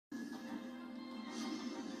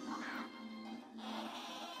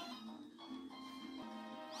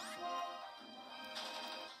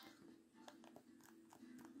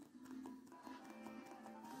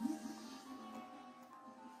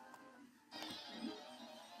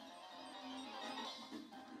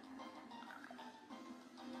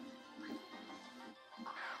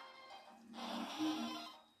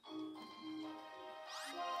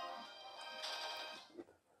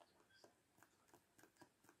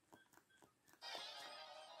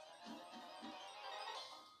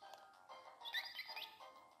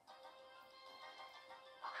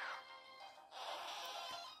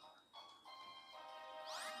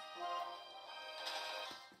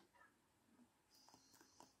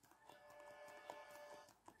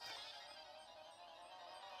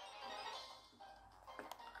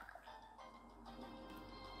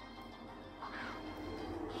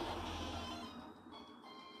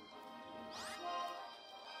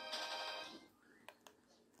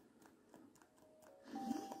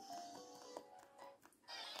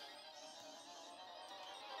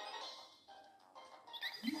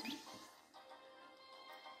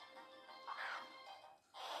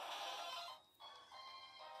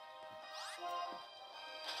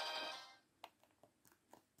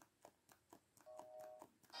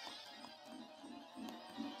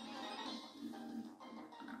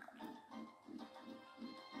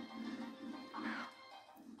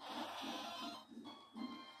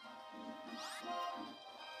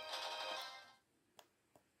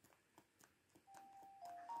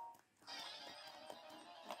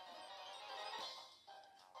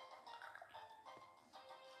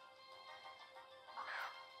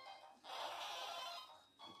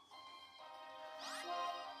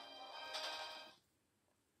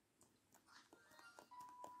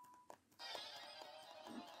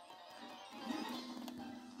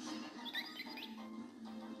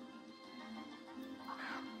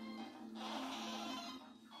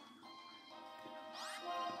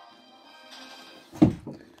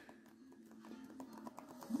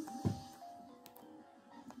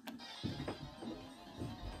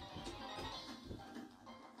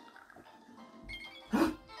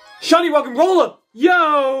Shiny Roggenrola! Yo!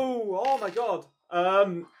 Oh my god.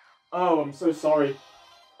 Oh, I'm so sorry.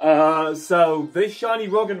 So this shiny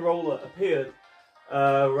Roggenrola appeared,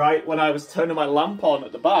 right when I was turning my lamp on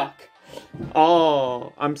at the back.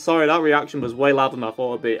 Oh, I'm sorry, that reaction was way louder than I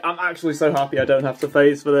thought it'd be. I'm actually so happy I don't have to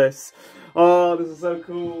phase for this. Oh, this is so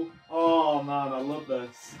cool. Oh man, I love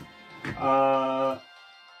this. Alright,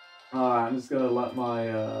 I'm just gonna let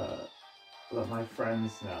my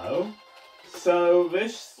friends know. So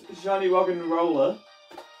this shiny Roggenrola,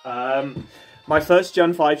 my first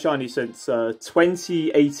Gen 5 shiny since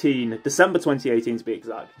 2018, December 2018 to be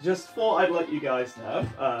exact. Just thought I'd let you guys know.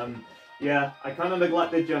 Yeah, I kind of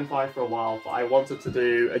neglected Gen 5 for a while, but I wanted to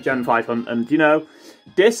do a Gen 5 hunt, and you know,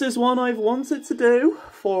 this is one I've wanted to do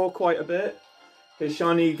for quite a bit. Because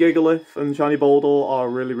shiny Gigalith and shiny Boldor are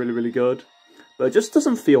really good, but it just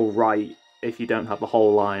doesn't feel right if you don't have the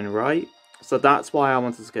whole line, right? So that's why I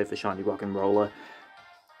wanted to go for shiny Roggenrola.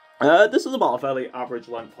 This is about a fairly average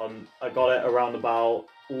length hunt. I got it around about...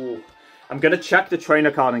 Ooh, I'm going to check the trainer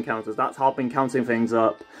card encounters. That's how I've been counting things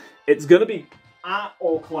up. It's going to be at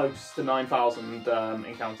or close to 9,000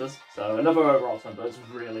 encounters. So another overall hunt, but it's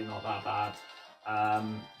really not that bad.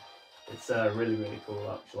 It's really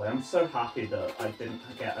cool, actually. I'm so happy that I didn't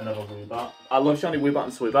get another Woobat. I love shiny Woobat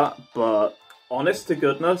and Swoobat, but honest to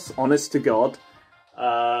goodness, honest to God,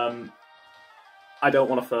 I don't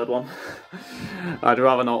want a third one. I'd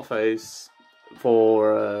rather not face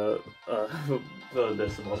for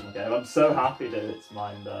this Wellspring Cave. I'm so happy that it's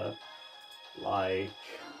mine though. Like,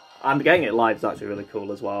 and getting it live is actually really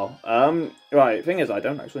cool as well. Right, thing is, I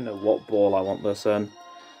don't actually know what ball I want this in.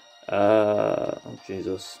 Oh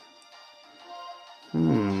Jesus.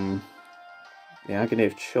 The agony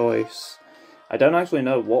of choice. I don't actually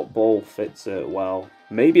know what ball fits it well.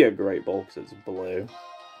 Maybe a great ball because it's blue.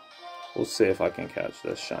 We'll see if I can catch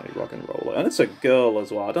this shiny Roggenrola. And it's a girl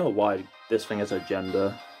as well. I don't know why this thing has a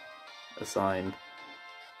gender assigned,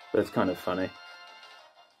 but it's kind of funny.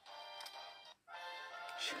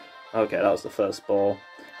 Okay, that was the first ball.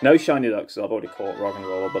 No shiny ducks, I've already caught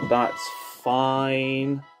Roggenrola, but that's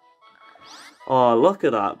fine. Oh, look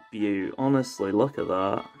at that beaut. Honestly, look at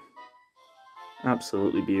that.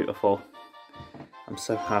 Absolutely beautiful. I'm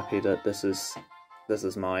so happy that this is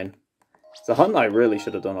mine. It's a hunt I really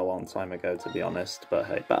should have done a long time ago, to be honest, but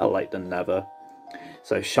hey, better late than never.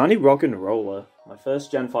 So, shiny Roggenrola, my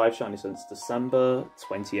first Gen 5 shiny since December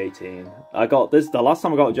 2018. I got this, the last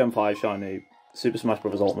time I got a Gen 5 shiny, Super Smash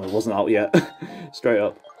Bros. Ultimate wasn't out yet, straight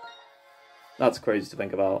up. That's crazy to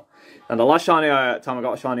think about. And the last time I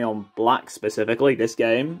got a shiny on Black specifically, this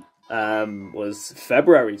game, was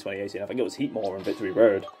February 2018. I think it was Heatmore and Victory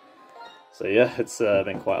Road. So yeah, it's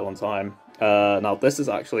been quite a long time. Now this is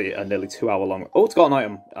actually a nearly 2 hour long... Oh, it's got an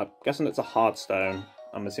item. I'm guessing it's a hard stone.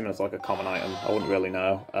 I'm assuming it's like a common item. I wouldn't really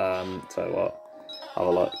know. Tell you what, have a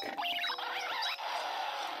look.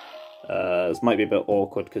 This might be a bit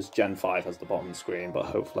awkward because Gen 5 has the bottom screen, but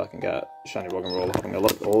hopefully I can get shiny Roggenrola having a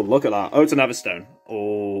look. Oh, look at that. Oh, it's an Everstone.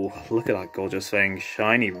 Oh, look at that gorgeous thing.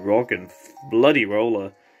 Shiny Roggen bloody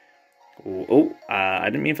roller. Oh, I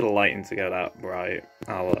didn't mean for the lighting to go that bright.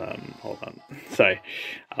 I'll, hold on. Sorry,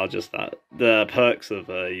 I'll just, the perks of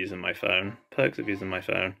using my phone. Perks of using my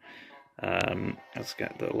phone. Let's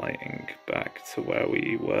get the lighting back to where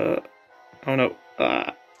we were. Oh no.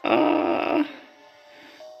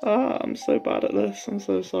 I'm so bad at this. I'm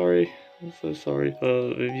so sorry. I'm so sorry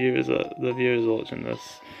for the viewers watching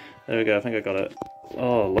this. There we go, I think I got it.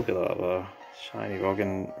 Oh, look at that though. Shiny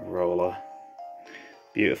Roggenrola.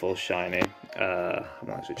 Beautiful, shiny. I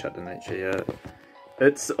haven't actually checked the nature yet.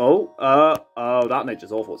 It's, oh, that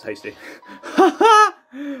nature's awful, it's hasty.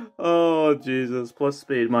 Oh, Jesus. Plus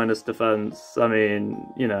speed, minus defense. I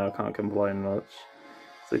mean, you know, I can't complain much.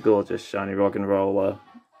 It's a gorgeous shiny Roggenrola.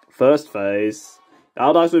 First phase. That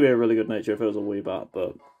would actually be a really good nature if it was a Woobat,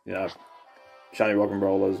 but, you know, shiny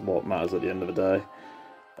Roggenrola is what matters at the end of the day.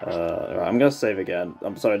 Right, I'm going to save again.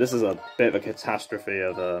 I'm sorry, this is a bit of a catastrophe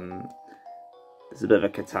of, it's a bit of a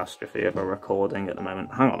catastrophe of a recording at the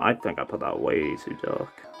moment. Hang on, I think I put that way too dark.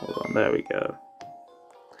 Hold on, there we go.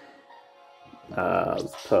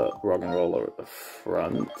 Let's put Roggenrola at the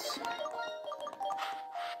front.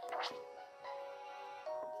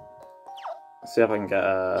 See if I can get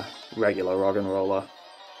a regular Roggenrola.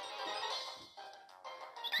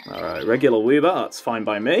 Alright, regular Woobat, that's fine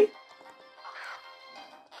by me.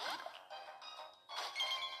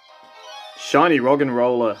 Shiny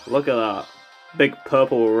Roggenrola, look at that. Big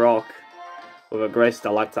purple rock with a grey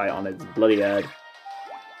stalactite on its bloody head.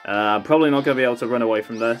 I'm probably not going to be able to run away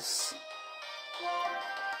from this.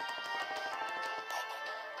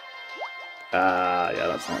 Yeah,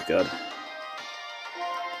 that's not good.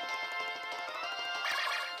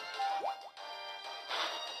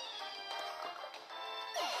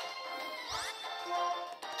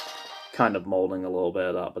 kind of molding a little bit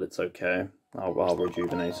of that, but it's okay. I'll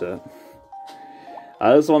rejuvenate it.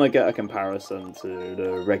 I just want to get a comparison to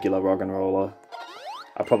the regular Roggenrola.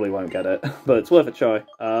 I probably won't get it, but it's worth a try.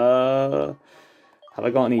 Have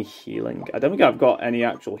I got any healing? I don't think I've got any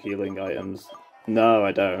actual healing items. No,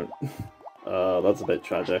 I don't. That's a bit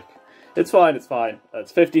tragic. It's fine, it's fine.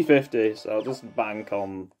 It's 50-50, so I'll just bank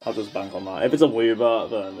on that. If it's a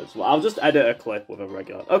Woobat, then it's... I'll just edit a clip with a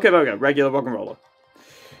regular... Okay, there we go. Regular Roggenrola.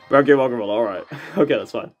 Regular Roggenrola, alright. Okay,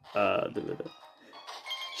 that's fine.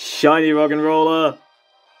 Shiny Roggenrola!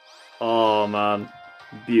 Oh, man.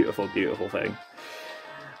 Beautiful, beautiful thing.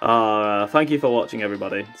 Thank you for watching,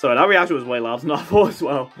 everybody. Sorry, that reaction was way louder than I thought as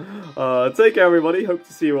well. Take care, everybody. Hope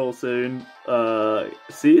to see you all soon.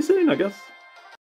 See you soon, I guess.